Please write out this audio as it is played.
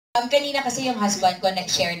Kanina kasi yung husband ko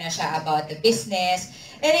nag-share na siya about the business.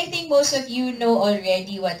 And I think most of you know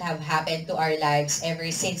already what have happened to our lives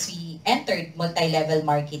ever since we entered multi-level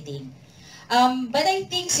marketing. But I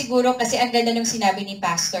think siguro kasi ang ganda nung sinabi ni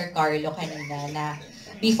Pastor Carlo kanina na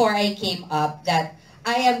before I came up that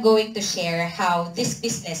I am going to share how this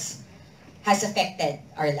business has affected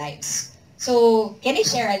our lives. So, can I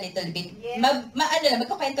share a little bit?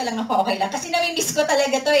 Magkukwento lang ako, okay lang. Kasi nami-miss ko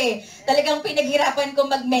talaga to eh. Talagang pinaghirapan ko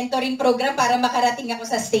mag-mentoring program para makarating ako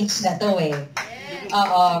sa stage na to eh.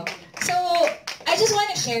 Oo. So, I just want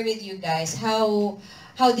to share with you guys how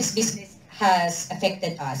this business has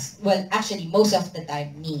affected us. Well, actually, most of the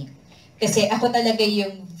time, me. Kasi ako talaga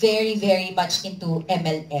yung very, very much into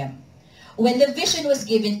MLM. When the vision was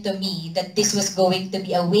given to me that this was going to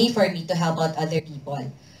be a way for me to help out other people,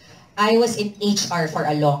 I was in HR for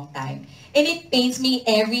a long time. And it pains me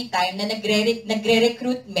every time na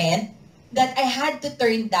nagre-recruitment that I had to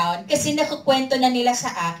turn down kasi nakukwento na nila sa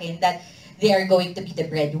akin that they are going to be the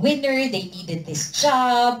breadwinner, they needed this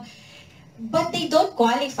job, but they don't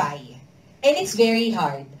qualify. And it's very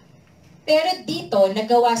hard. Pero dito,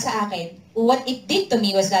 nagawa sa akin, what it did to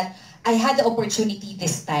me was that I had the opportunity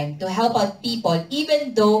this time to help out people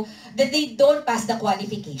even though that they don't pass the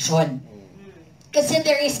qualification. Kasi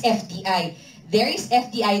there is FDI. There is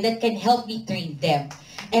FDI that can help me train them.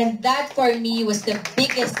 And that for me was the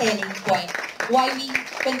biggest selling point why we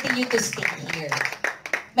continue to stay here.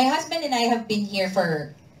 My husband and I have been here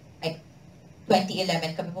for like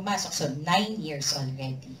 2011 kami pumasok, so 9 years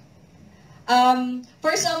already.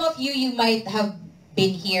 For some of you, you might have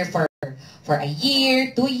been here for a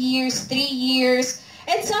year, 2 years, 3 years,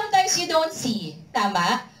 and sometimes you don't see.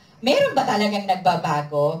 Tama? Meron ba talagang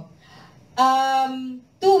nagbabago?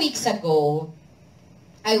 2 weeks ago,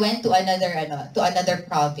 I went to another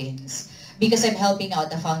province because I'm helping out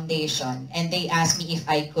a foundation, and they asked me if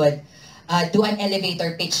I could do an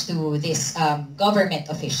elevator pitch to this government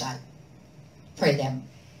official for them.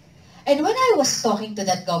 And when I was talking to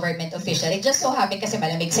that government official, it just so happened kasi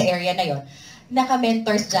malamig sa area na yon,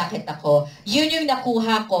 naka-mentor's jacket ako. Yun yung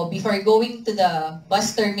nakuha ko before going to the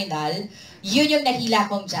bus terminal. Yun yung nahila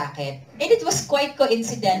kong jacket. And it was quite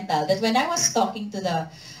coincidental that when I was talking to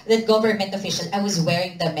that government official, I was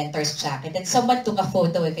wearing the mentor's jacket and someone took a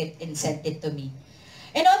photo of it and sent it to me.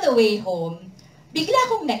 And on the way home, bigla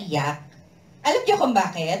akong naiyak. Alam niyo kung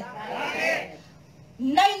bakit? 9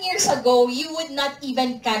 years ago, you would not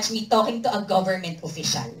even catch me talking to a government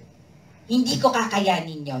official. Hindi ko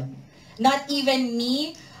kakayanin yon. Not even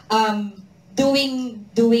me doing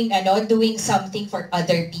something for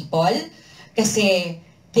other people kasi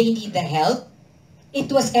they need the help. It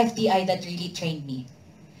was FDI that really trained me.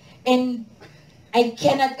 And I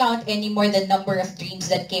cannot count anymore the number of dreams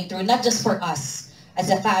that came through, not just for us as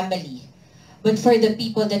a family, but for the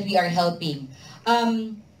people that we are helping.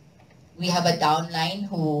 We have a downline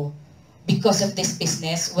who, because of this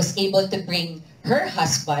business, was able to bring her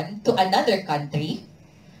husband to another country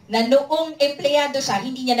na noong empleyado siya,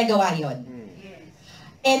 hindi niya nagawa yon.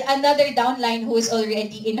 And another downline who is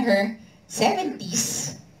already in her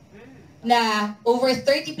 70s, na over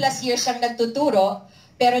 30 plus years siyang nagtuturo,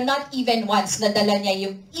 pero not even once nadala niya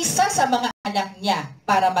yung isa sa mga anak niya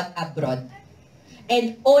para mag-abroad.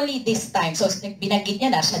 And only this time, so binanggit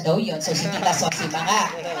niya na siya daw yun, so si Tita Sosi mga.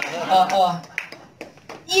 Oo.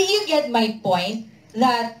 You get my point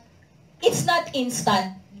that it's not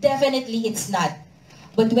instant. Definitely it's not.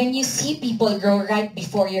 But when you see people grow right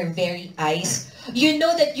before your very eyes, you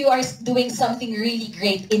know that you are doing something really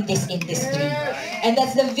great in this industry. And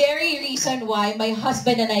that's the very reason why my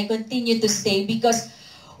husband and I continue to stay, because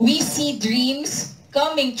we see dreams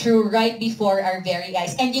coming true right before our very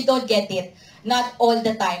eyes. And you don't get it, not all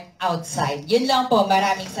the time outside. Yun lang po,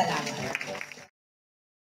 maraming salamat.